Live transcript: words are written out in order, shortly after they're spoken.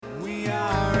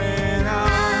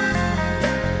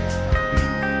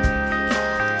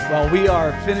Well, we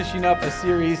are finishing up a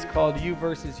series called You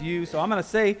versus You. So I'm going to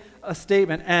say a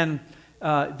statement, and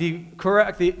the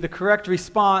correct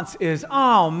response is,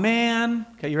 "Oh man."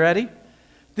 Okay, you ready?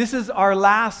 This is our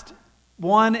last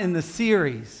one in the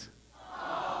series.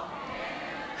 Oh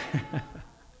man.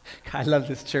 I love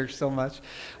this church so much.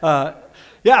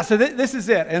 So this is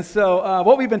it. And so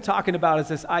what we've been talking about is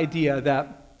this idea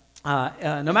that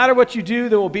no matter what you do,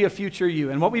 there will be a future you.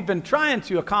 And what we've been trying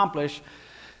to accomplish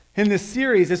in this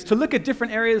series is to look at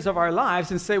different areas of our lives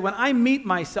and say, when I meet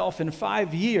myself in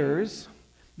 5 years,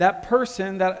 that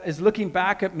person that is looking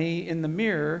back at me in the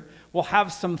mirror will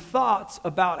have some thoughts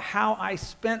about how I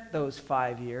spent those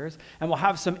 5 years, and will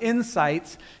have some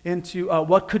insights into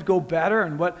what could go better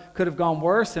and what could have gone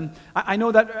worse. And I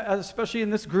know that, especially in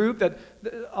this group, that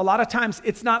a lot of times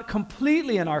it's not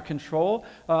completely in our control.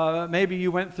 Maybe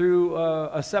you went through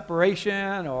a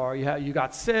separation, or you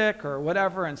got sick, or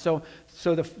whatever, and so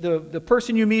the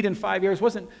person you meet in 5 years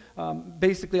wasn't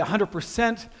basically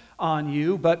 100% on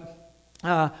you, but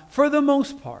for the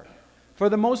most part,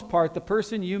 the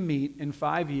person you meet in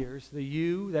 5 years, the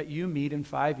you that you meet in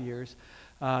 5 years,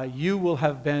 you will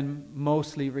have been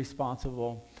mostly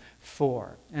responsible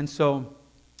for. And so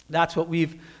that's what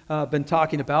we've been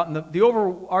talking about. And the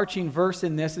overarching verse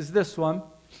in this is this one.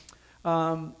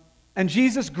 And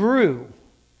Jesus grew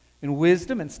in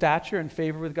wisdom and stature and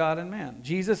favor with God and man.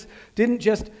 Jesus didn't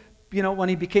just, when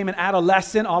he became an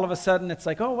adolescent, all of a sudden it's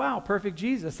like, oh wow, perfect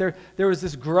Jesus. There was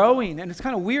this growing, and it's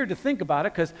kind of weird to think about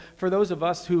it, because for those of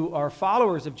us who are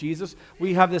followers of Jesus,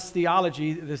 we have this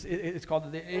theology, it's called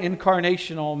the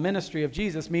incarnational ministry of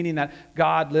Jesus, meaning that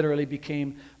God literally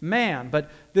became man.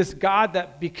 But this God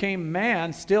that became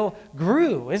man still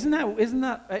grew. Isn't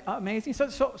that amazing?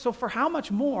 So for how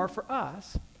much more for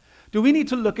us do we need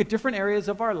to look at different areas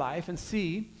of our life and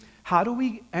see, how do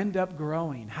we end up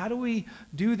growing? How do we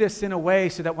do this in a way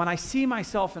so that when I see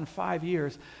myself in 5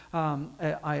 years,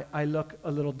 I look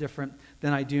a little different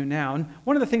than I do now? And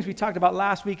one of the things we talked about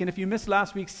last week, and if you missed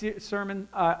last week's sermon,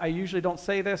 I usually don't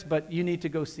say this, but you need to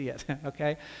go see it,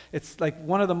 okay? It's like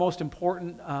one of the most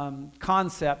important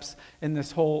concepts in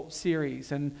this whole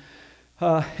series. And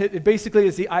it basically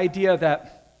is the idea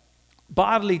that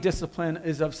bodily discipline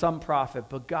is of some profit,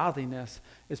 but godliness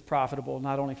is profitable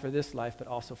not only for this life, but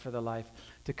also for the life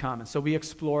to come. And so we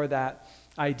explore that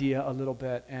idea a little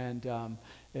bit, and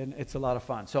it's a lot of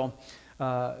fun. So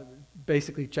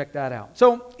basically check that out.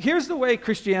 So here's the way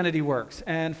Christianity works.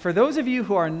 And for those of you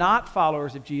who are not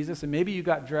followers of Jesus, and maybe you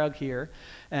got drugged here,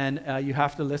 and you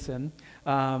have to listen,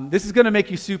 this is going to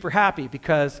make you super happy,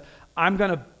 because I'm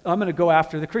gonna go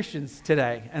after the Christians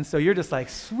today, and so you're just like,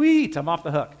 sweet, I'm off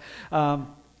the hook.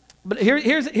 But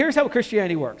here's how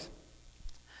Christianity works.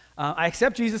 I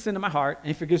accept Jesus into my heart, and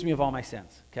he forgives me of all my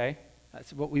sins. Okay,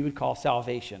 that's what we would call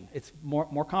salvation. It's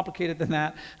more complicated than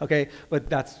that. Okay, but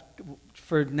that's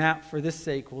for this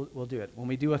sake, we'll do it. When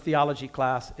we do a theology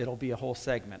class, it'll be a whole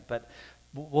segment, but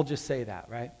we'll just say that,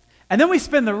 right? And then we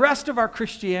spend the rest of our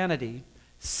Christianity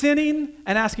sinning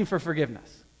and asking for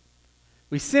forgiveness.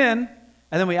 We sin,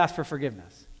 and then we ask for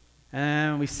forgiveness.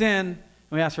 And we sin, and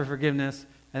we ask for forgiveness,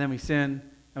 and then we sin,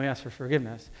 and we ask for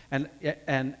forgiveness. And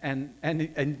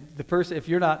the person, if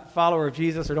you're not a follower of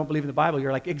Jesus or don't believe in the Bible,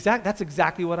 you're like, that's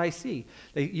exactly what I see.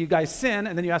 You guys sin,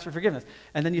 and then you ask for forgiveness,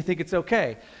 and then you think it's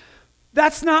okay.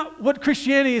 That's not what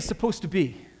Christianity is supposed to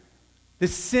be,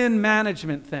 this sin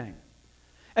management thing.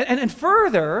 And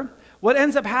further, what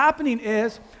ends up happening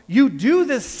is you do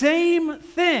the same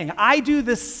thing. I do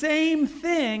the same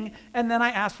thing, and then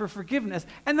I ask for forgiveness.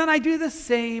 And then I do the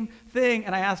same thing,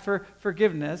 and I ask for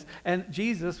forgiveness. And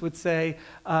Jesus would say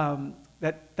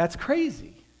that's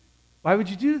crazy. Why would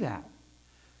you do that?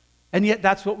 And yet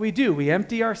that's what we do. We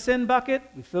empty our sin bucket,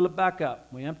 we fill it back up.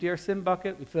 We empty our sin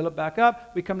bucket, we fill it back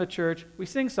up. We come to church, we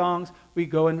sing songs, we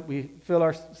go and we fill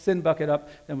our sin bucket up,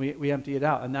 then we empty it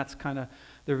out. And that's kind of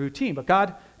the routine. But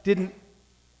God didn't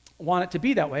want it to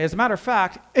be that way. As a matter of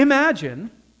fact,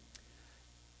 imagine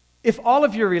if all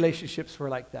of your relationships were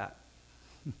like that.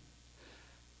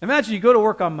 Imagine you go to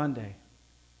work on Monday.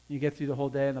 You get through the whole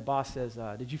day and the boss says,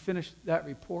 did you finish that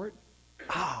report?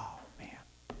 Oh, man.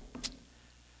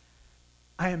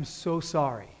 I am so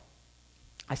sorry.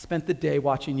 I spent the day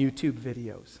watching YouTube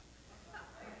videos.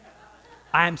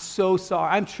 I am so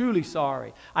sorry. I'm truly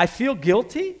sorry. I feel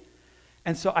guilty.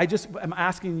 And so I'm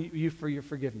asking you for your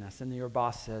forgiveness. And your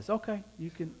boss says, okay, you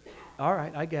can, all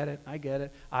right, I get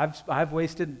it. I've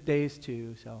wasted days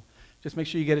too, so just make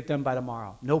sure you get it done by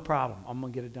tomorrow. No problem, I'm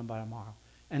going to get it done by tomorrow.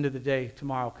 End of the day,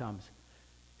 tomorrow comes.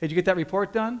 Hey, did you get that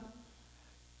report done?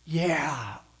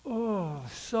 Yeah, I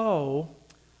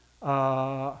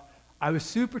was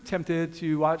super tempted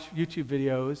to watch YouTube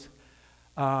videos,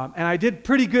 and I did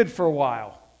pretty good for a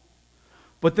while.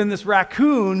 But then this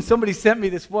raccoon, somebody sent me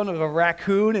this one of a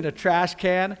raccoon in a trash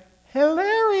can.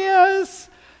 Hilarious!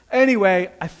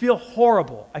 Anyway, I feel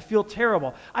horrible. I feel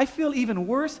terrible. I feel even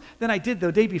worse than I did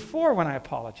the day before when I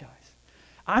apologized.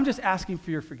 I'm just asking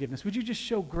for your forgiveness. Would you just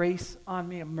show grace on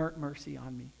me and mercy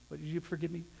on me? Would you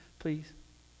forgive me, please?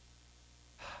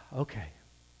 Okay.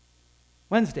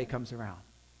 Wednesday comes around.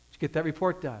 Did you get that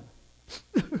report done?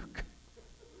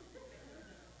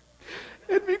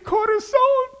 And me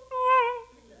cortisone.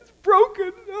 It's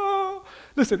broken.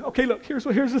 Listen, okay, look, here's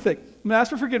the thing. I'm going to ask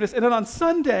for forgiveness, and then on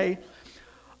Sunday,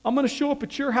 I'm going to show up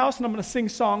at your house, and I'm going to sing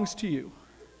songs to you.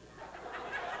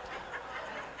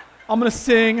 I'm going to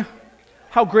sing,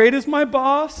 "How Great Is My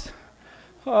Boss?"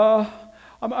 I'm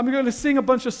going to sing a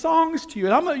bunch of songs to you,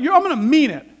 and I'm going to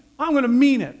mean it. I'm going to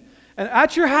mean it. And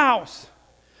at your house,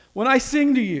 when I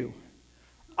sing to you,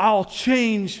 I'll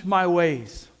change my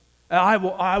ways. And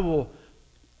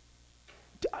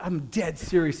I'm dead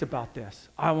serious about this.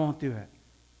 I won't do it.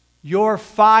 You're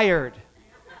fired,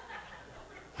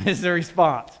 is the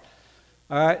response.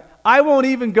 All right? I won't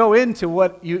even go into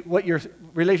what your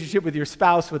relationship with your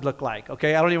spouse would look like,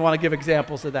 okay? I don't even want to give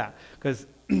examples of that because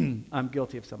I'm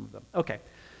guilty of some of them. Okay.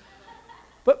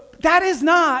 But that is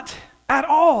not at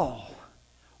all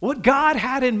what God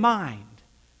had in mind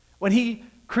when He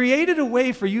created a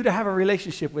way for you to have a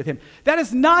relationship with Him. That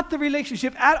is not the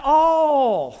relationship at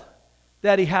all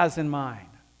that He has in mind.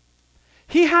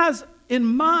 He has in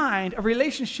mind a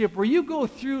relationship where you go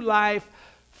through life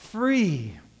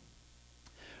free,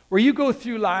 where you go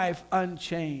through life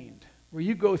unchained, where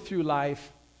you go through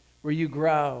life where you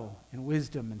grow in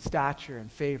wisdom and stature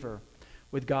and favor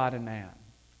with God and man.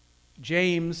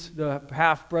 James, the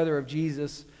half-brother of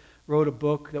Jesus, wrote a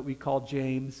book that we call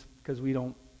James because we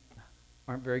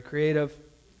aren't very creative.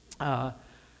 And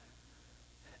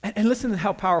listen to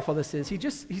how powerful this is.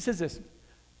 He says this: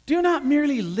 do not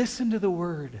merely listen to the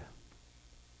word.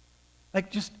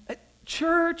 Like just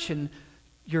church and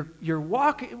your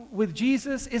walk with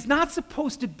Jesus is not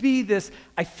supposed to be this,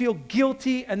 I feel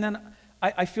guilty and then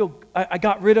I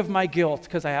got rid of my guilt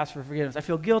because I asked for forgiveness. I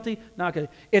feel guilty, not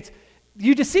guilty.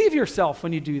 You deceive yourself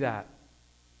when you do that.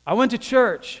 I went to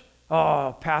church.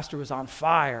 Oh, pastor was on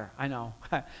fire. I know.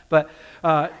 But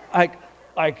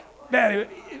man,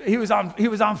 he was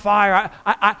on fire.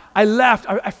 I left.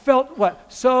 I felt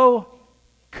what? So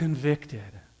convicted.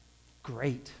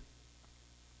 Great.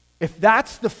 If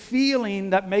that's the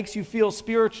feeling that makes you feel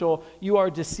spiritual, you are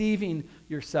deceiving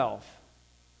yourself.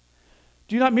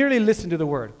 Do not merely listen to the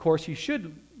word. Of course, you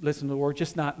should listen to the word,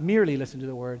 just not merely listen to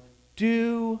the word.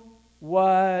 Do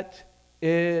what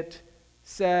it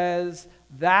says.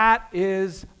 That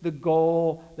is the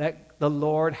goal that the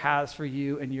Lord has for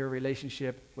you in your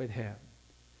relationship with Him.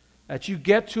 That you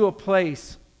get to a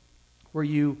place where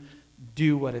you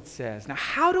do what it says. Now,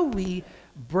 how do we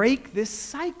break this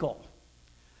cycle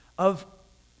of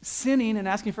sinning and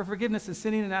asking for forgiveness and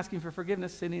sinning and asking for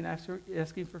forgiveness, sinning and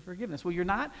asking for forgiveness? Well, you're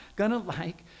not going to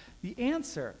like the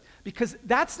answer because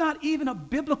that's not even a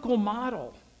biblical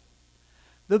model.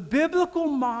 The biblical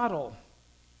model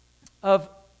of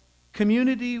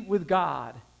community with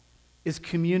God is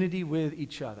community with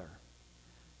each other.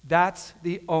 That's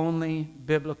the only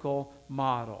biblical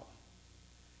model.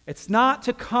 It's not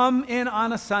to come in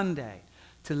on a Sunday,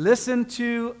 to listen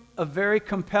to a very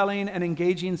compelling and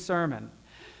engaging sermon,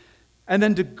 and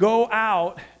then to go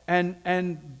out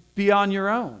and be on your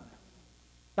own.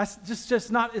 That's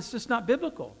just not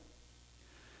biblical.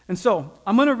 And so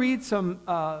I'm going to read some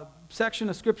section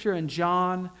of scripture in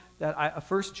John,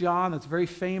 1 John, that's very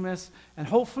famous, and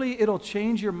hopefully it'll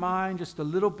change your mind just a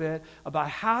little bit about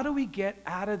how do we get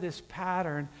out of this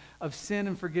pattern of sin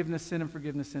and forgiveness, sin and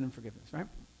forgiveness, sin and forgiveness, right?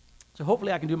 So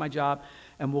hopefully I can do my job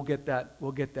and we'll get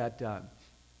that done.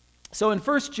 So in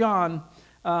 1 John,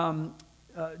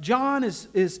 John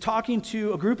is talking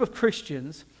to a group of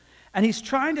Christians, and he's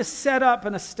trying to set up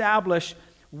and establish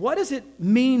what does it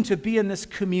mean to be in this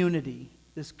community.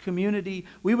 This community,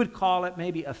 we would call it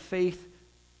maybe a faith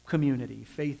community,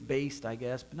 faith-based, I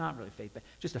guess, but not really faith-based,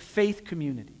 just a faith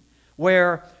community,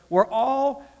 where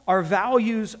all our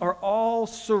values are all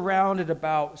surrounded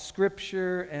about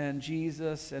Scripture and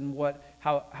Jesus and what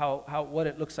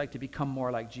it looks like to become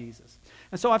more like Jesus.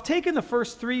 And so I've taken the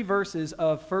first 3 verses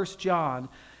of 1 John,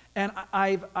 and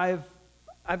I've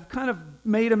kind of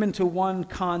made them into one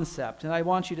concept, and I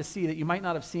want you to see that you might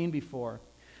not have seen before.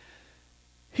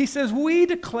 He says, we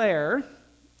declare,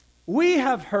 we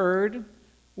have heard,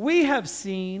 we have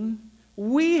seen,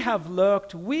 We have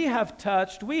looked, we have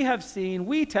touched, we have seen,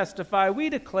 we testify, we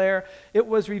declare. It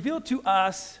was revealed to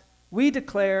us. We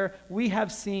declare, we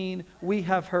have seen, we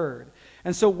have heard.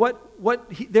 And so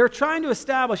they're trying to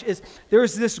establish is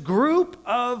there's this group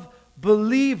of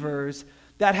believers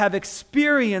that have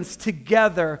experienced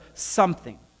together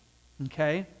something.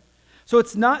 Okay? So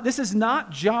this is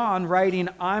not John writing,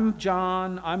 I'm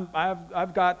John,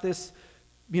 I've got this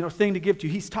thing to give to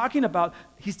you.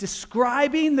 He's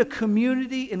describing the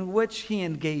community in which he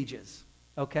engages.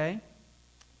 Okay?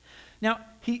 Now,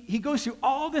 he goes through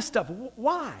all this stuff.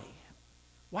 Why?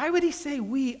 Why would he say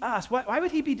we, us? Why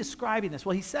would he be describing this?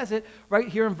 Well, he says it right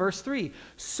here in verse 3.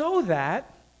 So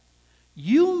that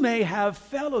you may have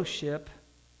fellowship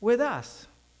with us.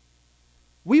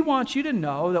 We want you to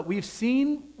know that we've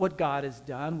seen what God has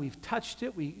done. We've touched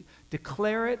it. We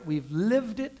declare it. We've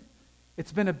lived it.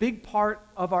 It's been a big part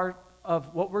of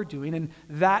what we're doing. And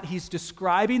that he's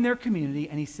describing their community.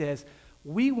 And he says,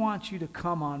 we want you to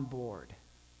come on board.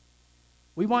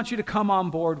 We want you to come on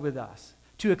board with us,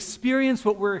 to experience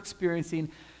what we're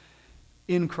experiencing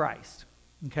in Christ,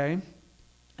 okay?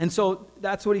 And so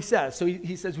that's what he says. So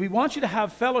he says, we want you to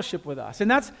have fellowship with us.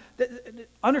 And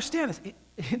understand this.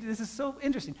 This is so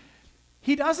interesting.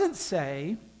 He doesn't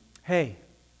say, hey,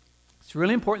 it's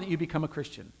really important that you become a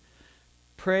Christian.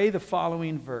 Pray the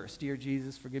following verse. Dear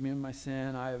Jesus, forgive me of my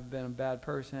sin. I have been a bad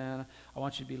person. I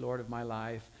want you to be Lord of my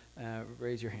life.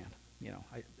 Raise your hand.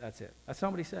 That's it. That's not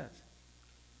what he says.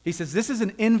 He says this is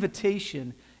an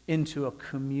invitation into a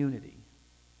community.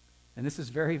 And this is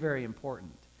very, very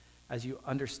important as you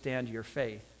understand your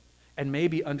faith and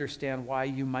maybe understand why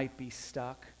you might be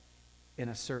stuck in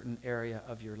a certain area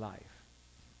of your life.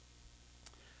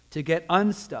 To get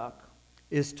unstuck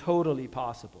is totally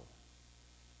possible,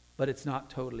 but it's not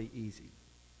totally easy.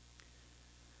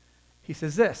 He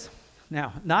says this,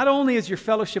 now, not only is your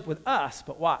fellowship with us,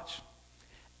 but watch,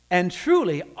 and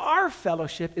truly, our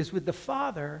fellowship is with the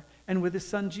Father and with His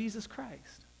Son, Jesus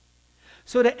Christ.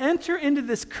 So to enter into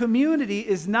this community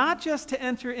is not just to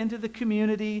enter into the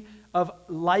community of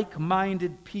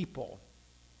like-minded people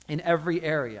in every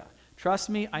area. Trust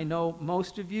me, I know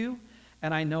most of you,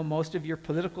 and I know most of your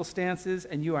political stances,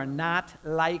 and you are not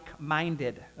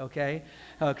like-minded, okay?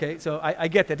 Okay, so I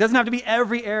get that. It doesn't have to be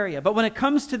every area. But when it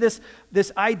comes to this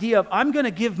idea of I'm going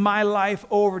to give my life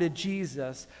over to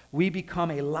Jesus, we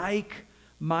become a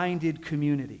like-minded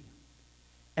community.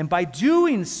 And by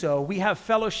doing so, we have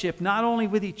fellowship not only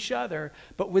with each other,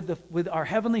 but with our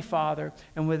Heavenly Father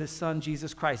and with His Son,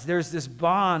 Jesus Christ. There's this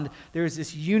bond, there's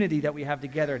this unity that we have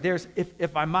together. There's,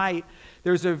 if I might,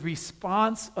 there's a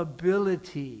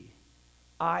responsibility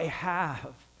I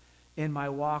have in my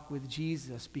walk with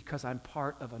Jesus because I'm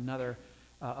part of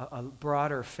a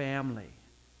broader family.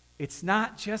 It's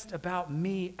not just about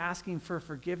me asking for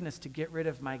forgiveness to get rid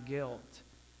of my guilt.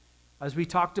 As we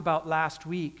talked about last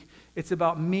week, it's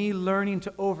about me learning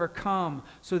to overcome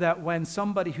so that when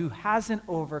somebody who hasn't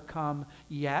overcome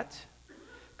yet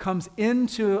comes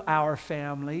into our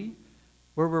family,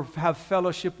 where we have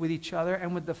fellowship with each other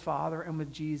and with the Father and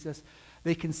with Jesus,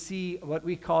 they can see what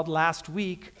we called last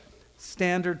week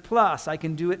Standard Plus. I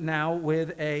can do it now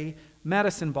with a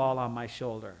medicine ball on my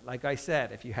shoulder. Like I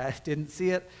said, if you didn't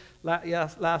see it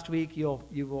last week, you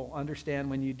will understand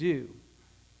when you do.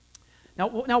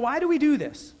 Now, why do we do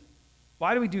this?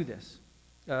 Why do we do this?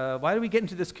 Why do we get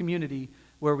into this community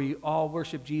where we all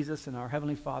worship Jesus and our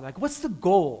Heavenly Father? Like, what's the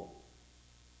goal?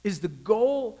 Is the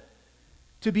goal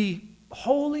to be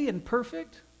holy and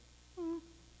perfect?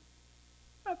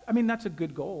 I mean, that's a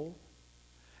good goal.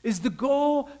 Is the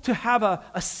goal to have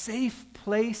a safe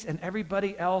place and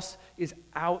everybody else is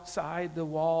outside the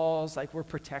walls, like we're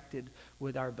protected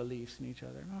with our beliefs in each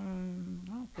other? I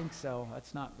don't think so.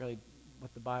 That's not really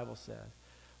what the Bible says.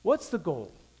 What's the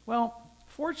goal? Well,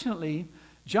 fortunately,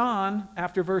 John,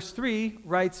 after verse 3,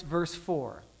 writes verse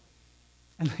 4.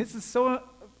 And this is so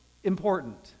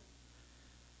important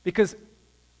because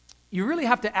you really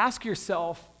have to ask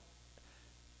yourself,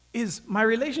 is my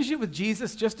relationship with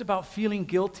Jesus just about feeling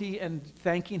guilty and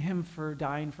thanking Him for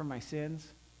dying for my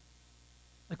sins?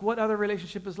 Like, what other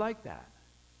relationship is like that?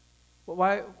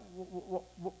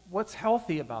 What's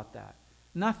healthy about that?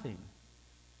 Nothing.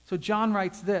 So John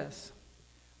writes this,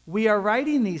 we are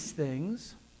writing these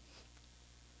things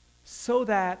so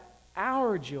that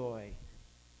our joy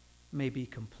may be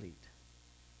complete.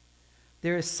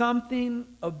 There is something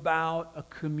about a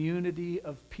community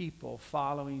of people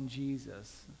following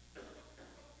Jesus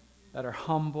that are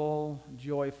humble,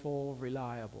 joyful,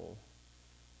 reliable,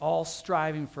 all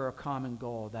striving for a common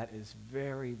goal that is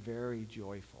very, very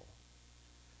joyful.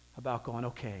 About going,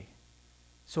 okay,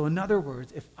 So in other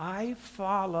words, if I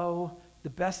follow the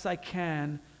best I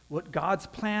can what God's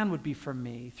plan would be for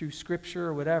me through Scripture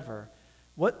or whatever,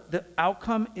 what the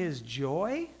outcome is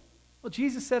joy? Well,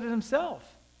 Jesus said it himself.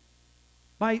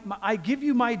 I give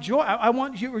you my joy. I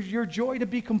want your joy to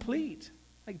be complete.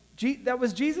 That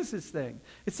was Jesus' thing.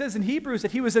 It says in Hebrews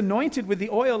that he was anointed with the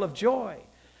oil of joy.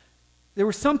 There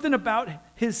was something about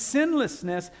his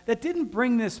sinlessness that didn't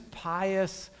bring this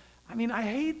pious. I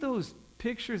hate those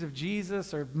pictures of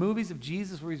Jesus or movies of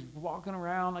Jesus where he's walking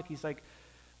around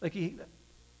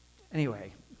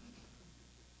anyway,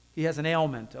 he has an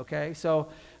ailment, okay? So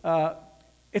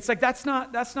it's like that's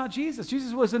not Jesus.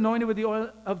 Jesus was anointed with the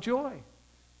oil of joy.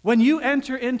 When you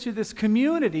enter into this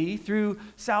community through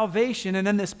salvation and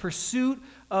then this pursuit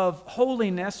of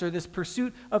holiness or this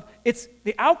pursuit of,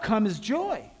 the outcome is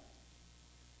joy.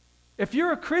 If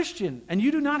you're a Christian and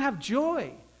you do not have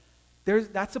joy,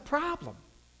 that's a problem.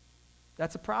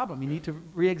 That's a problem. You need to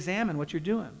re-examine what you're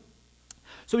doing.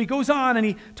 So he goes on and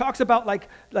he talks about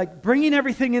like bringing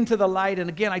everything into the light. And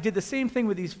again, I did the same thing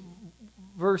with these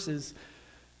verses.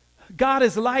 God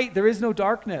is light. There is no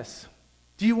darkness.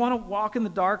 Do you want to walk in the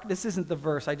dark? This isn't the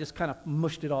verse. I just kind of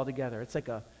mushed it all together. It's like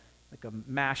a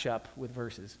mashup with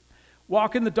verses.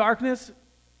 Walk in the darkness,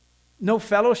 no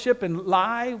fellowship and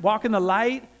lie. Walk in the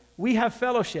light, we have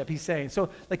fellowship, he's saying. So,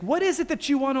 what is it that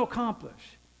you want to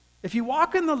accomplish? If you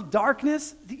walk in the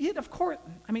darkness, of course,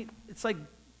 it's like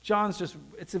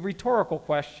it's a rhetorical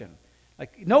question.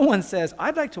 No one says,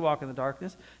 I'd like to walk in the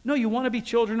darkness. No, you want to be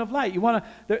children of light. You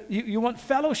want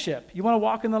fellowship. You want to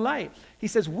walk in the light. He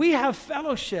says, we have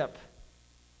fellowship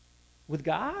with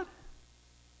God.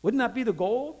 Wouldn't that be the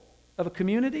goal of a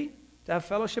community, to have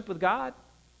fellowship with God?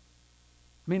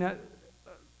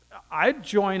 I'd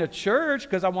join a church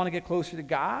because I want to get closer to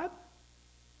God.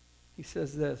 He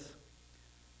says this,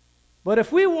 but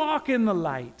if we walk in the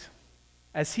light,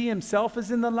 as he himself is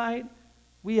in the light,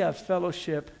 we have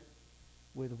fellowship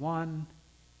with one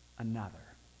another.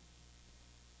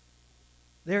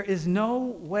 There is no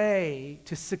way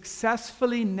to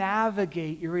successfully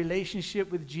navigate your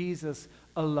relationship with Jesus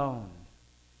alone.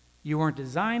 You weren't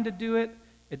designed to do it.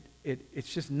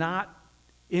 It's just not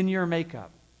in your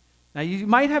makeup. Now you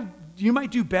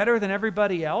might do better than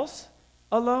everybody else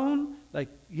alone.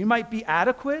 You might be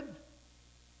adequate.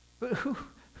 But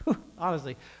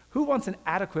honestly, who wants an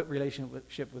adequate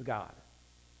relationship with God?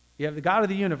 You have the God of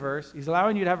the universe. He's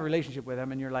allowing you to have a relationship with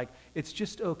him, and you're like, it's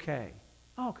just okay.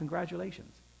 Oh,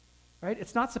 congratulations. Right?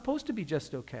 It's not supposed to be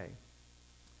just okay.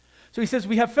 So he says,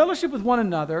 we have fellowship with one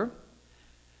another,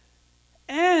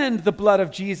 and the blood of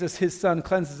Jesus, his son,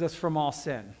 cleanses us from all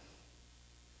sin.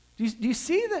 Do you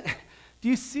see that? Do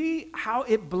you see how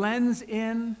it blends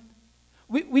in?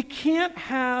 We can't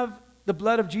have the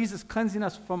blood of Jesus cleansing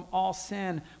us from all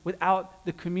sin without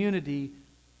the community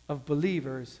of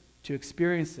believers to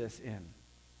experience this in.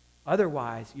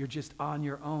 Otherwise, you're just on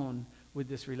your own with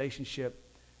this relationship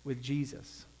with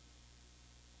Jesus.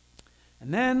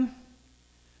 And then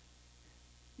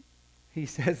he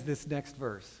says this next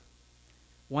verse.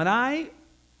 When I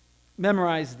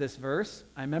memorized this verse,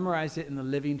 I memorized it in the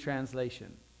Living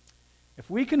Translation. If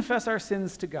we confess our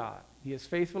sins to God, he is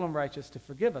faithful and righteous to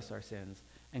forgive us our sins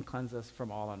and cleanse us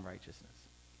from all unrighteousness.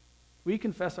 We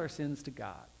confess our sins to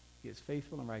God. He is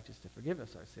faithful and righteous to forgive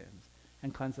us our sins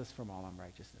and cleanse us from all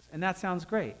unrighteousness. And that sounds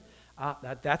great.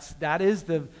 That is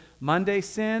the Monday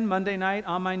sin, Monday night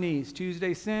on my knees.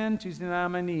 Tuesday sin, Tuesday night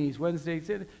on my knees. Wednesday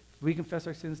sin, we confess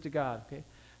our sins to God. Okay.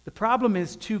 The problem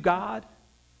is to God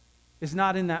is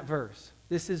not in that verse.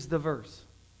 This is the verse.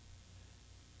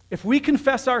 If we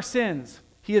confess our sins,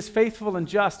 he is faithful and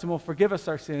just and will forgive us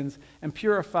our sins and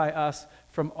purify us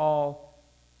from all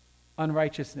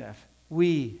unrighteousness.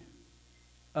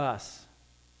 Us.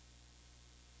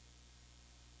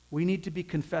 We need to be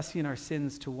confessing our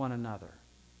sins to one another.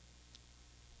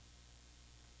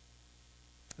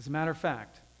 As a matter of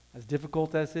fact, as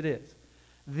difficult as it is,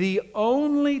 the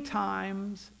only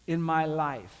times in my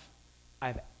life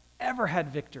I've ever had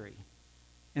victory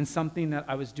in something that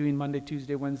I was doing Monday,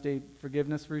 Tuesday, Wednesday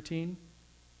forgiveness routine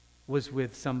was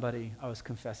with somebody I was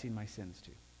confessing my sins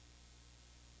to.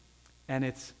 And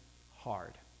it's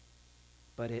hard,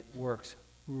 but it works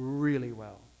really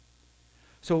well.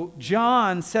 So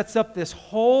John sets up this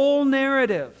whole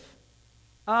narrative.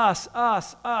 Us.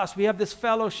 We have this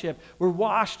fellowship. We're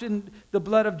washed in the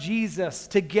blood of Jesus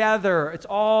together. It's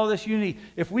all this unity.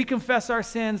 If we confess our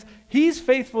sins, he's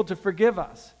faithful to forgive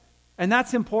us. And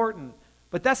that's important.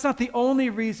 But that's not the only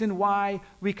reason why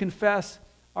we confess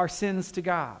our sins to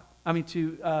God.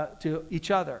 To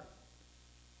each other.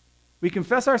 We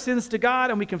confess our sins to God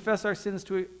and we confess our sins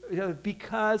to each other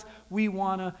because we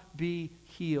want to be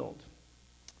healed.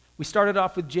 We started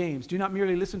off with James. Do not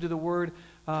merely listen to the word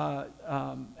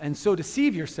and so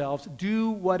deceive yourselves.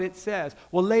 Do what it says.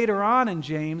 Well, later on in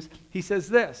James, he says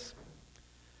this.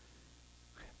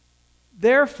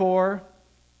 Therefore,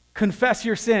 confess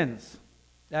your sins.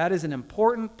 That is an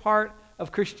important part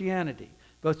of Christianity.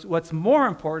 But what's more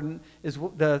important is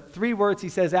the three words he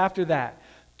says after that.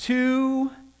 To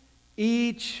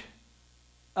each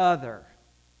other.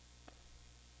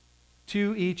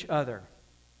 To each other.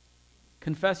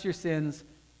 Confess your sins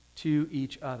to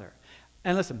each other.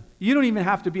 And listen, you don't even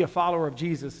have to be a follower of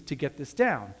Jesus to get this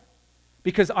down.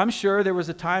 Because I'm sure there was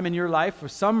a time in your life, for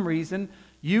some reason,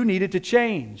 you needed to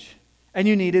change. And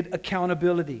you needed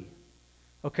accountability.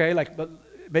 Okay, like but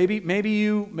maybe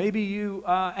you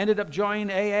ended up joining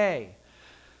AA.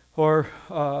 Or,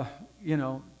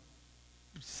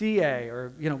 CA or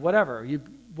whatever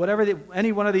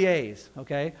any one of the A's,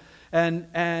 okay,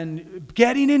 and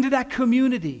getting into that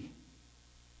community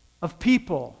of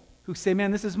people who say,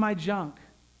 man, this is my junk.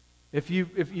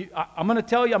 I'm going to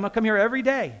tell you, I'm going to come here every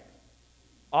day,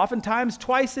 oftentimes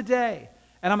twice a day,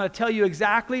 and I'm going to tell you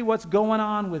exactly what's going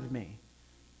on with me.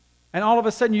 And all of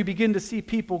a sudden, you begin to see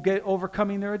people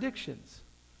overcoming their addictions.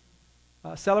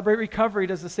 Celebrate Recovery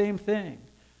does the same thing.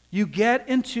 You get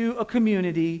into a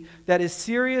community that is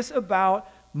serious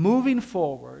about moving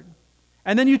forward,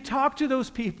 and then you talk to those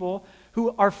people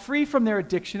who are free from their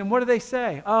addiction, and what do they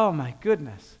say? Oh my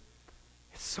goodness,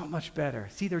 it's so much better.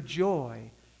 See, their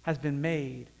joy has been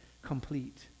made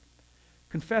complete.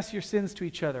 Confess your sins to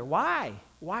each other. Why?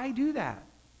 Why do that?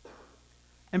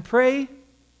 And pray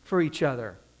for each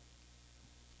other.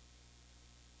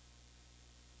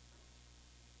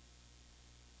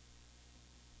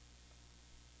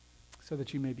 So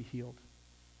that you may be healed.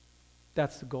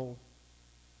 That's the goal.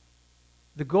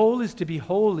 The goal is to be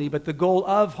holy, but the goal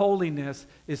of holiness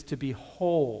is to be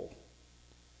whole,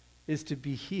 is to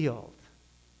be healed.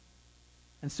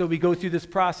 And so we go through this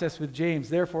process with James.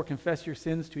 Therefore, confess your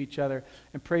sins to each other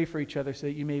and pray for each other so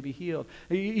that you may be healed.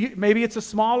 Maybe it's a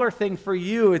smaller thing for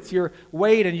you. It's your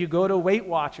weight, and you go to Weight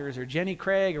Watchers or Jenny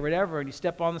Craig or whatever, and you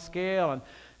step on the scale, and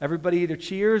everybody either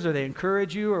cheers or they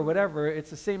encourage you or whatever.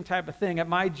 It's the same type of thing. At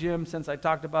my gym, since I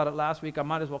talked about it last week, I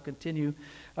might as well continue.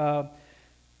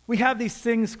 We have these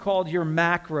things called your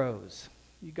macros.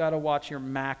 You got to watch your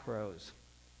macros.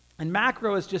 And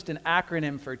macro is just an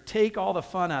acronym for take all the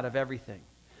fun out of everything.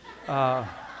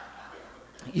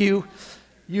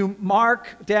 You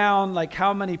mark down like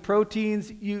how many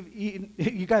proteins you've eaten.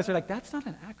 You guys are like, that's not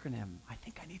an acronym. I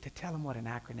think I need to tell them what an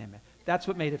acronym is. That's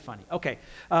what made it funny. Okay.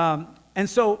 And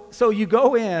so you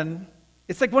go in.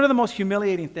 It's like one of the most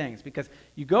humiliating things because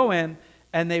you go in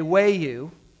and they weigh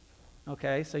you.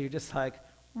 Okay. So you're just like,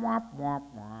 womp, womp,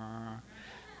 womp.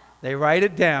 They write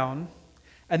it down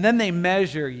and then they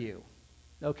measure you.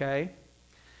 Okay.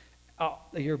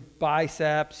 Your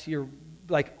biceps, your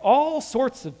like all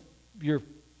sorts of your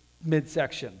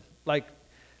midsection. Like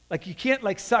you can't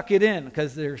like suck it in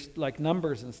because there's like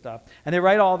numbers and stuff. And they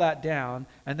write all that down,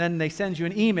 and then they send you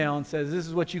an email and says, this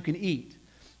is what you can eat.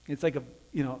 It's like a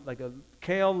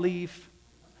kale leaf,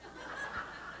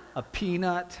 a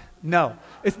peanut. No,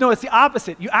 it's the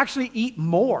opposite. You actually eat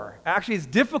more. Actually, it's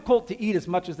difficult to eat as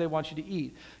much as they want you to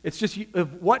eat. It's just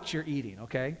of what you're eating,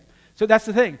 okay? So that's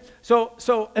the thing.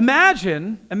 So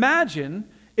imagine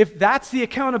if that's the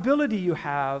accountability you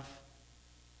have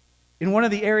in one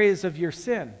of the areas of your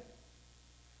sin,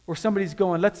 where somebody's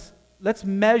going, let's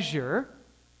measure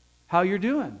how you're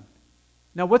doing.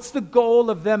 Now, what's the goal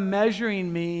of them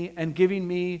measuring me and giving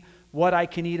me what I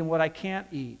can eat and what I can't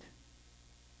eat?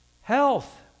 Health.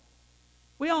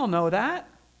 We all know that,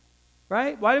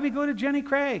 right? Why do we go to Jenny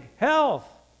Craig? Health.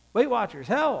 Weight Watchers,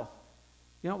 health.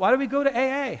 Why do we go to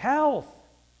AA? Health.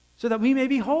 So that we may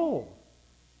be whole.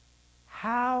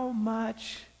 How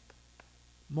much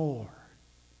more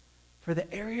for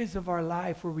the areas of our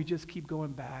life where we just keep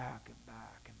going back and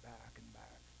back and back and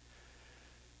back?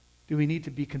 Do we need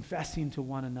to be confessing to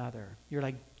one another? You're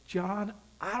like, John,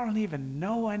 I don't even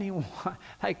know anyone.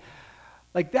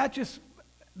 like that just,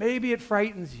 maybe it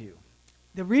frightens you.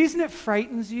 The reason it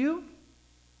frightens you,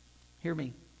 hear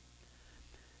me,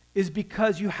 is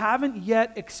because you haven't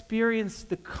yet experienced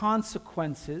the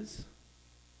consequences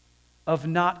of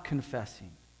not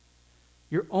confessing.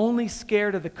 You're only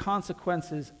scared of the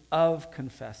consequences of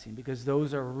confessing because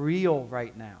those are real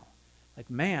right now. Like,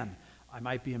 man, I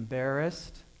might be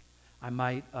embarrassed. I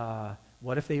might,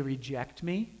 what if they reject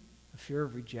me? The fear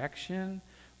of rejection.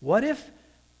 What if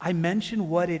I mention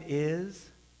what it is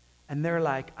and they're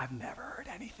like, I've never heard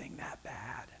anything that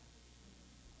bad.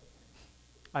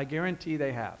 I guarantee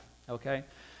they have, okay?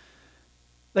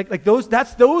 Like those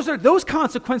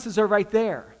consequences are right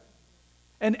there.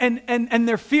 And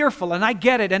they're fearful, and I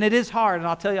get it, and it is hard, and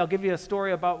I'll give you a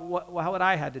story about what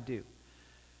I had to do.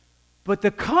 But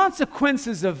the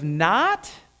consequences of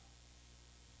not,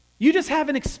 you just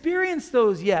haven't experienced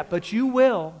those yet, but you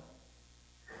will.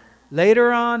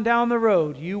 Later on down the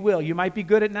road, you will. You might be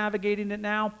good at navigating it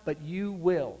now, but you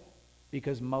will,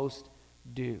 because most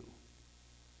do.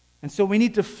 And so we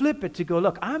need to flip it to go,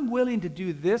 look, I'm willing to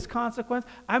do this consequence.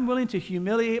 I'm willing to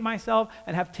humiliate myself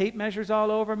and have tape measures all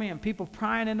over me and people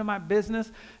prying into my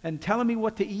business and telling me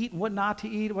what to eat and what not to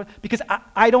eat, because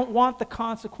I don't want the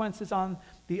consequences on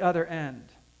the other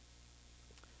end.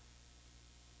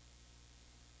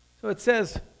 So it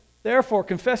says, therefore,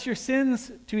 confess your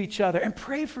sins to each other and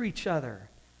pray for each other.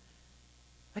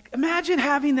 Like, imagine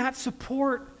having that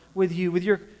support with you, with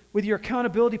your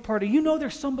accountability partner. You know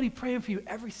there's somebody praying for you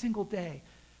every single day.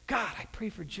 God, I pray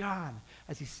for John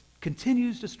as he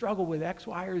continues to struggle with X,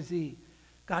 Y, or Z.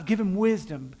 God, give him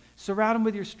wisdom. Surround him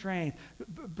with your strength.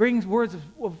 Bring words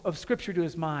of Scripture to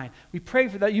his mind. We pray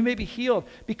for that you may be healed,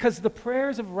 because the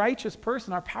prayers of a righteous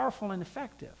person are powerful and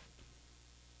effective.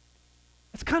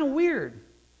 It's kind of weird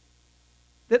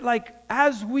that, like,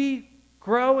 as we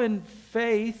grow in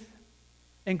faith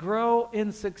and grow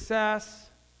in success,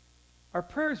 our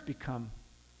prayers become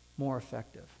more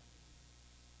effective.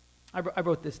 I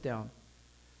wrote this down.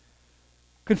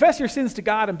 Confess your sins to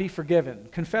God and be forgiven.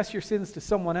 Confess your sins to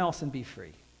someone else and be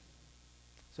free.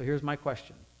 So here's my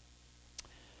question.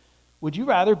 Would you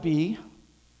rather be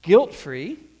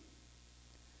guilt-free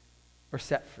or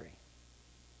set-free?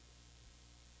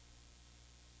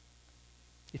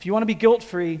 If you want to be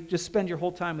guilt-free, just spend your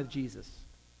whole time with Jesus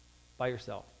by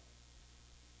yourself.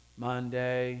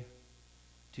 Monday,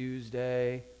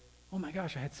 Tuesday. Oh my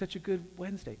gosh, I had such a good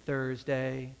Wednesday.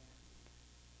 Thursday.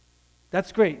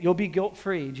 That's great. You'll be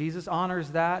guilt-free. Jesus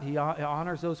honors that. He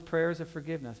honors those prayers of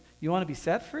forgiveness. You want to be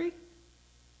set-free?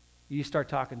 You start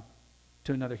talking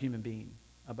to another human being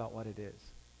about what it is.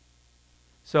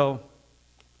 So,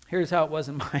 here's how it was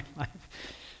in my life.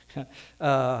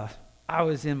 I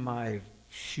was in my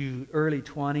early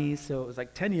 20s, so it was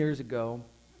like 10 years ago.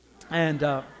 And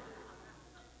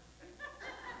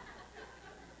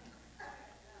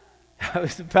I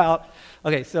was about,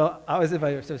 okay, so I was it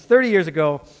was 30 years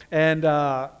ago, and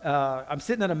I'm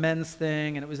sitting at a men's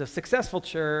thing, and it was a successful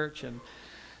church, and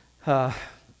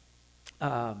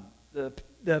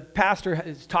the pastor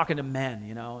is talking to men,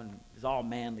 and it's all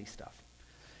manly stuff.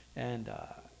 And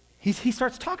he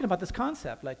starts talking about this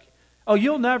concept, like, oh,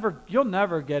 you'll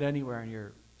never get anywhere in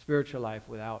your spiritual life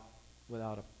without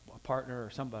a partner or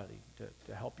somebody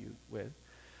to help you with.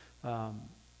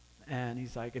 And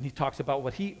he's like, and he talks about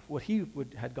what he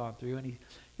had gone through, and he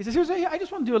says, I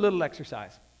just want to do a little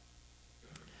exercise.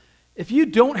 If you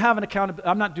don't have an accountability,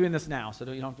 I'm not doing this now, so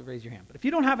you don't have to raise your hand. But if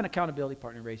you don't have an accountability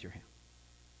partner, raise your hand.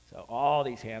 So all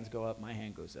these hands go up, my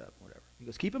hand goes up, whatever. He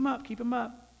goes, keep them up. And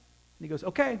he goes,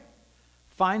 okay,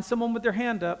 find someone with their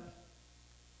hand up.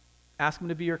 Ask them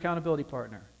to be your accountability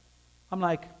partner. I'm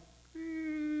like,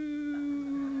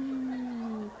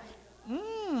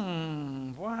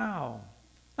 wow.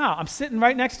 Now, I'm sitting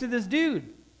right next to this dude.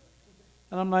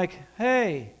 And I'm like,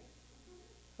 hey,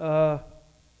 you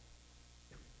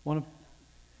want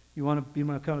to be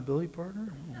my accountability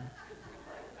partner?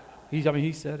 He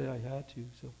said it, I had to.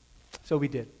 So we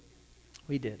did.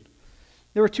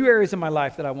 There were two areas in my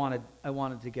life that I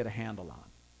wanted to get a handle on.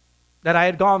 That I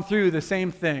had gone through the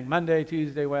same thing, Monday,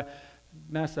 Tuesday,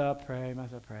 mess up, pray.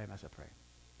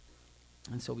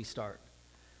 And so we start.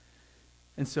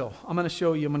 And so I'm going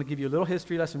to give you a little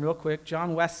history lesson real quick.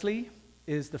 John Wesley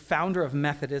is the founder of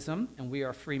Methodism, and we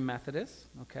are Free Methodists,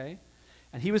 okay?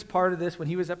 And he was part of this, when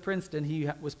he was at Princeton, he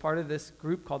was part of this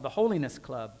group called the Holiness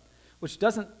Club, which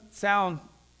doesn't sound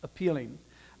appealing,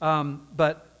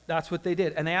 but that's what they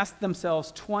did. And they asked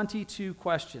themselves 22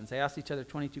 questions. They asked each other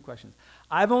 22 questions.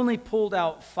 I've only pulled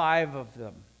out 5 of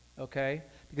them, okay?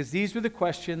 Because these were the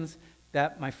questions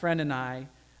that my friend and I,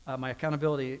 my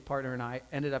accountability partner and I,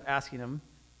 ended up asking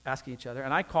each other.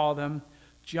 And I call them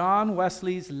John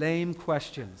Wesley's lame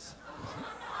questions.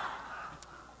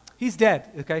 He's dead,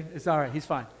 okay? It's all right. He's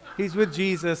fine. He's with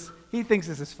Jesus. He thinks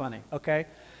this is funny, okay?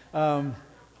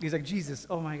 He's like, Jesus,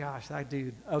 oh my gosh, that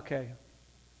dude. Okay.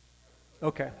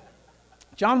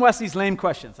 John Wesley's lame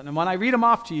questions. And when I read them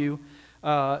off to you,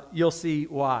 you'll see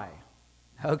why.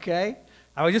 Okay?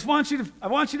 I want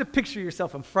you to picture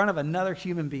yourself in front of another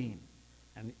human being.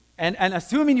 And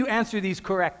assuming you answer these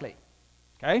correctly.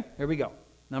 Okay? Here we go.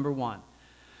 Number 1.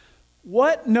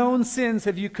 What known sins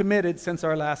have you committed since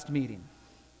our last meeting?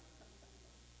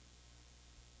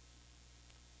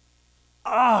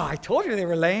 Oh, I told you they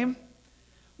were lame.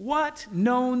 What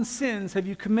known sins have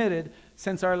you committed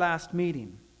since our last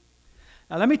meeting?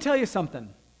 Now, let me tell you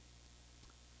something.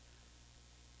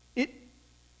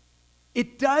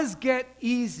 It does get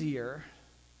easier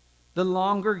the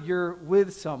longer you're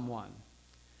with someone.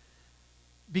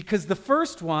 Because the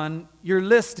first one, your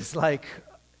list is like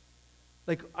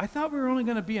I thought we were only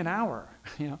going to be an hour,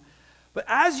 But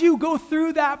as you go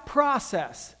through that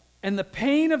process and the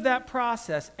pain of that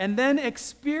process, and then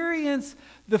experience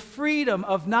the freedom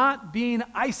of not being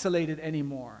isolated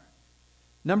anymore.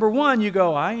 Number one, you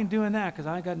go, I ain't doing that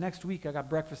because next week I got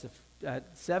breakfast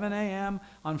at 7 a.m.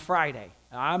 on Friday.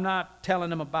 I'm not telling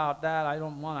them about that. I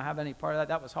don't want to have any part of that.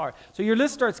 That was hard. So your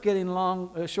list starts getting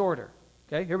shorter.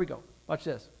 Okay, here we go. Watch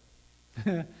this.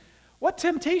 What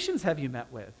temptations have you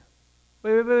met with?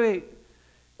 Wait.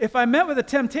 If I met with a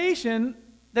temptation,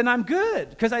 then I'm good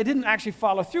because I didn't actually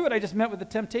follow through it. I just met with the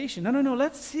temptation. No.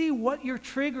 Let's see what your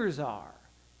triggers are.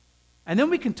 And then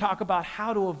we can talk about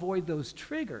how to avoid those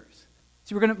triggers.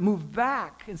 See, we're going to move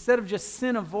back. Instead of just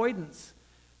sin avoidance,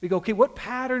 we go, okay, what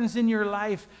patterns in your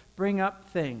life bring up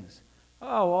things?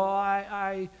 Oh, well,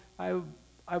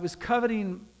 I was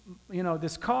coveting,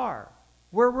 this car.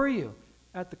 Where were you?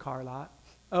 At the car lot.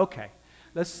 Okay.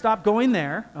 Let's stop going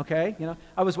there, okay?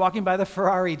 I was walking by the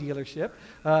Ferrari dealership,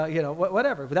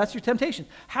 whatever. But that's your temptation.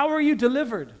 How are you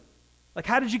delivered?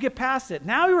 How did you get past it?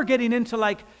 Now we're getting into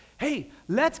hey,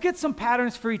 let's get some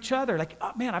patterns for each other.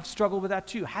 Oh, man, I've struggled with that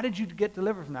too. How did you get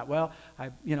delivered from that? Well,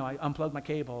 I unplugged my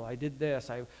cable. I did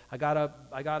this. I got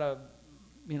a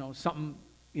something,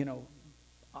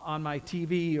 on my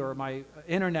TV or my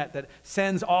internet that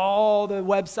sends all the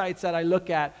websites that I look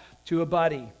at to a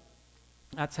buddy.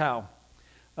 That's how.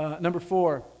 Number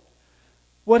 4,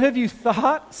 what have you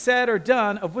thought, said, or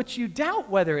done of which you doubt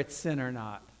whether it's sin or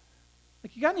not?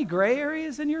 You got any gray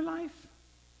areas in your life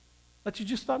that you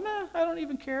just thought, I don't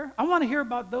even care? I want to hear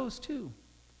about those too.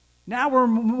 Now we're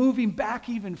moving back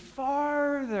even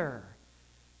farther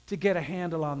to get a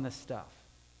handle on this stuff.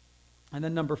 And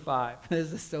then number 5,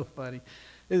 this is so funny.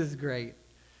 This is great.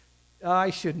 I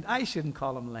shouldn't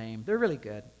call them lame. They're really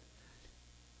good.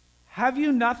 Have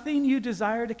you nothing you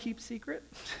desire to keep secret?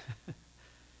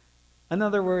 In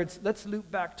other words, let's loop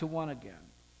back to 1 again.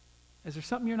 Is there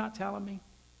something you're not telling me?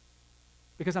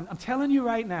 Because I'm telling you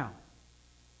right now,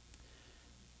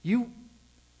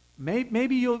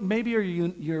 maybe you're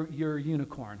a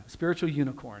unicorn, a spiritual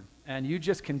unicorn, and you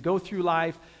just can go through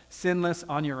life sinless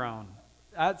on your own.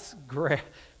 That's great.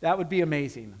 That would be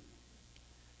amazing.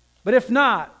 But if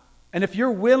not, and if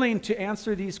you're willing to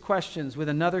answer these questions with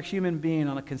another human being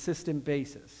on a consistent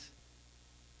basis,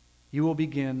 you will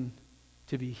begin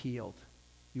to be healed.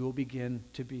 You will begin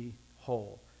to be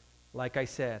whole. Like I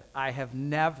said, I have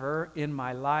never in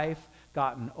my life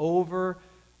gotten over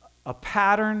a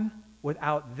pattern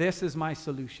without this as my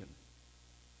solution.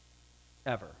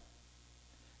 Ever.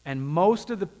 And most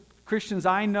of the Christians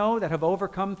I know that have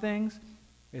overcome things,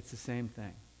 it's the same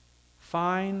thing.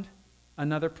 Find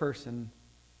another person,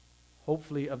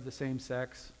 hopefully of the same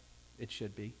sex, it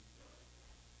should be,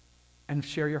 and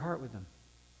share your heart with them.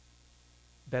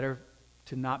 Better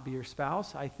to not be your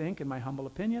spouse, I think, in my humble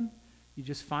opinion. You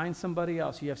just find somebody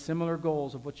else. You have similar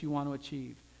goals of what you want to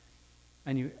achieve,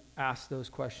 and you ask those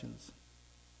questions.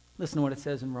 Listen to what it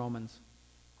says in Romans.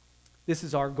 This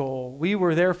is our goal. We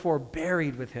were therefore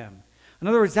buried with him. In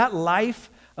other words, that life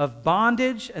of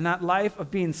bondage and that life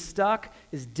of being stuck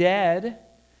is dead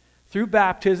through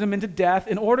baptism into death,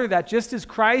 in order that just as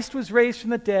Christ was raised from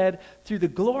the dead through the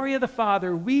glory of the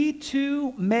Father, we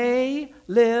too may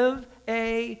live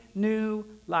a new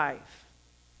life.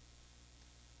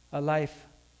 A life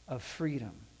of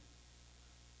freedom.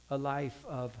 A life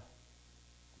of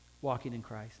walking in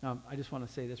Christ. Now, I just want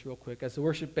to say this real quick as the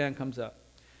worship band comes up.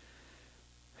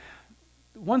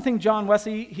 One thing John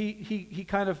Wesley, he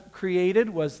kind of created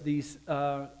was these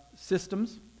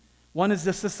systems. One is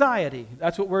the society.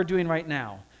 That's what we're doing right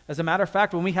now. As a matter of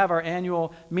fact, when we have our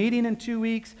annual meeting in 2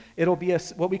 weeks, it'll be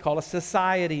what we call a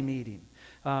society meeting.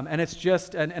 And it's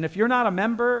just, and if you're not a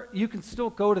member, you can still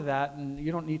go to that, and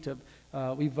you don't need to,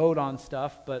 we vote on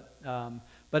stuff, but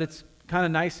it's kind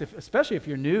of nice, especially if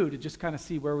you're new, to just kind of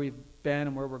see where we've been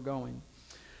and where we're going.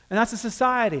 And that's a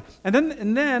society. And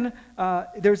then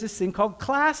there's this thing called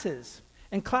classes.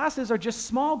 And classes are just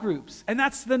small groups. And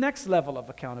that's the next level of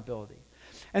accountability.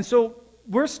 And so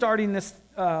we're starting this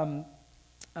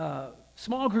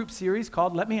small group series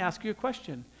called Let Me Ask You a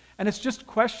Question. And it's just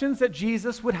questions that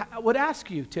Jesus would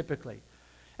ask you typically.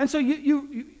 And so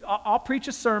I'll preach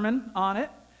a sermon on it.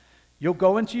 You'll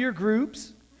go into your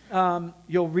groups.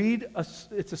 You'll read,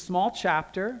 it's a small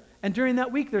chapter. And during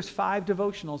that week, there's 5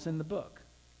 devotionals in the book.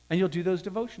 And you'll do those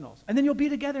devotionals. And then you'll be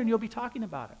together and you'll be talking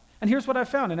about it. And here's what I've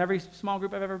found in every small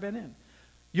group I've ever been in.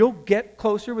 You'll get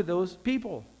closer with those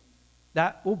people.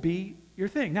 That will be your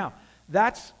thing. Now,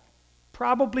 that's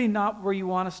probably not where you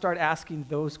want to start asking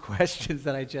those questions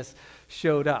that I just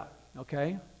showed up,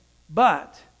 okay?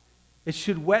 But it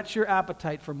should whet your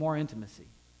appetite for more intimacy.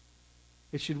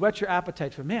 It should whet your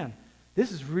appetite for, man,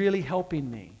 this is really helping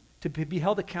me to be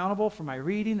held accountable for my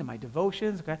reading and my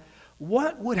devotions, okay?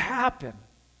 What would happen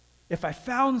if I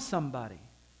found somebody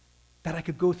that I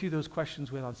could go through those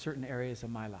questions with on certain areas of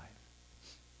my life?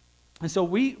 And so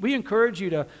we encourage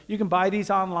you can buy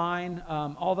these online,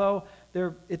 although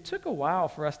it took a while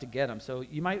for us to get them. So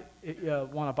you might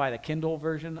want to buy the Kindle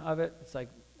version of it. It's like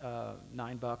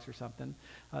 $9 or something.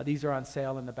 These are on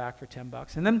sale in the back for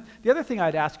 $10. And then the other thing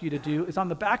I'd ask you to do is on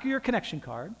the back of your connection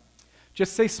card,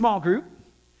 just say small group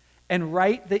and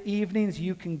write the evenings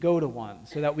you can go to one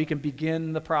so that we can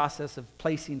begin the process of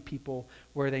placing people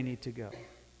where they need to go.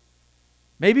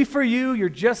 Maybe for you, you're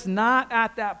just not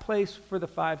at that place for the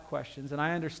 5 questions, and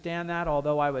I understand that,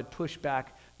 although I would push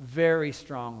back very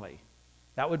strongly.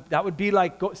 That would be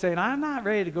like saying, I'm not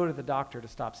ready to go to the doctor to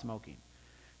stop smoking.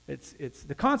 It's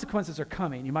the consequences are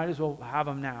coming. You might as well have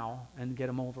them now and get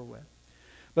them over with.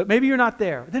 But maybe you're not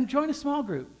there. Then join a small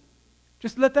group.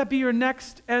 Just let that be your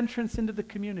next entrance into the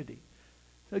community.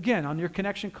 Again, on your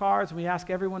connection cards, we ask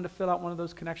everyone to fill out one of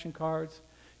those connection cards.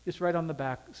 Just write on the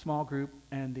back, small group,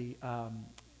 and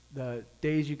the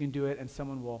days you can do it, and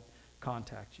someone will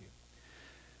contact you.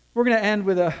 We're going to end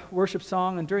with a worship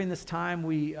song, and during this time,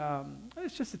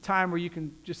 it's just a time where you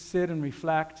can just sit and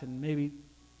reflect, and maybe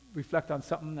reflect on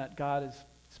something that God has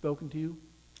spoken to you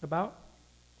about.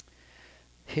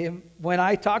 When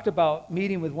I talked about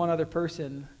meeting with one other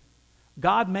person,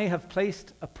 God may have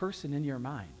placed a person in your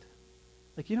mind.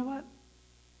 Like, you know what?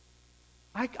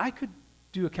 I could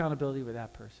do accountability with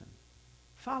that person.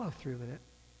 Follow through with it.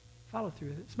 Follow through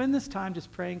with it. Spend this time just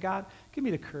praying, God, give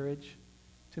me the courage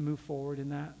to move forward in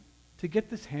that, to get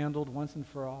this handled once and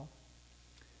for all.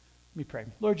 Let me pray.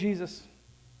 Lord Jesus,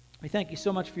 we thank you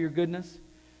so much for your goodness,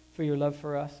 for your love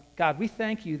for us. God, we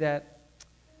thank you that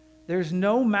there's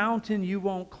no mountain you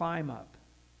won't climb up.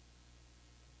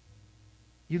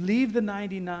 You leave the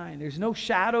 99. There's no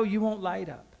shadow you won't light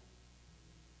up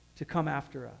to come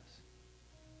after us.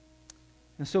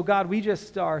 And so, God, we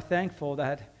just are thankful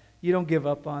that you don't give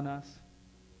up on us,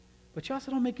 but you also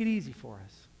don't make it easy for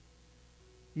us.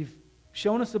 You've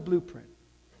shown us a blueprint.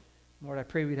 Lord, I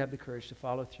pray we'd have the courage to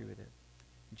follow through with it.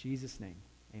 In Jesus' name,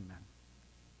 amen.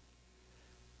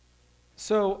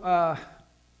 So,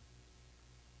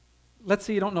 let's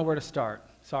say you don't know where to start.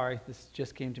 Sorry, this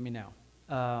just came to me now.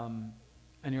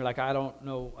 And you're like, I don't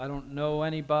know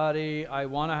anybody. I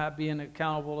want to be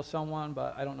accountable to someone,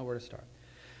 but I don't know where to start.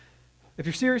 If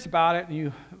you're serious about it, and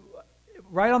you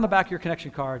write on the back of your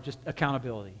connection card just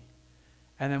accountability.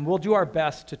 And then we'll do our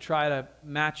best to try to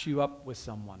match you up with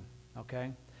someone,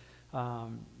 okay?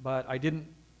 But I didn't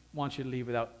want you to leave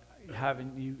without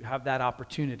having you have that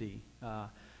opportunity.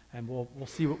 And we'll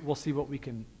see what we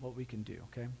can do,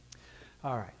 okay?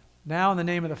 All right. Now in the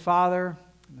name of the Father,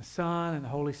 and the Son, and the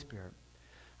Holy Spirit,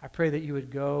 I pray that you would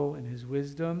go in his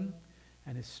wisdom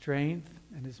and his strength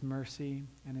and his mercy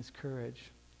and his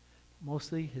courage,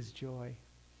 mostly his joy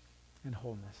and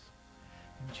wholeness.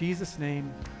 In Jesus'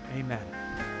 name,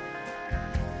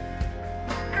 amen.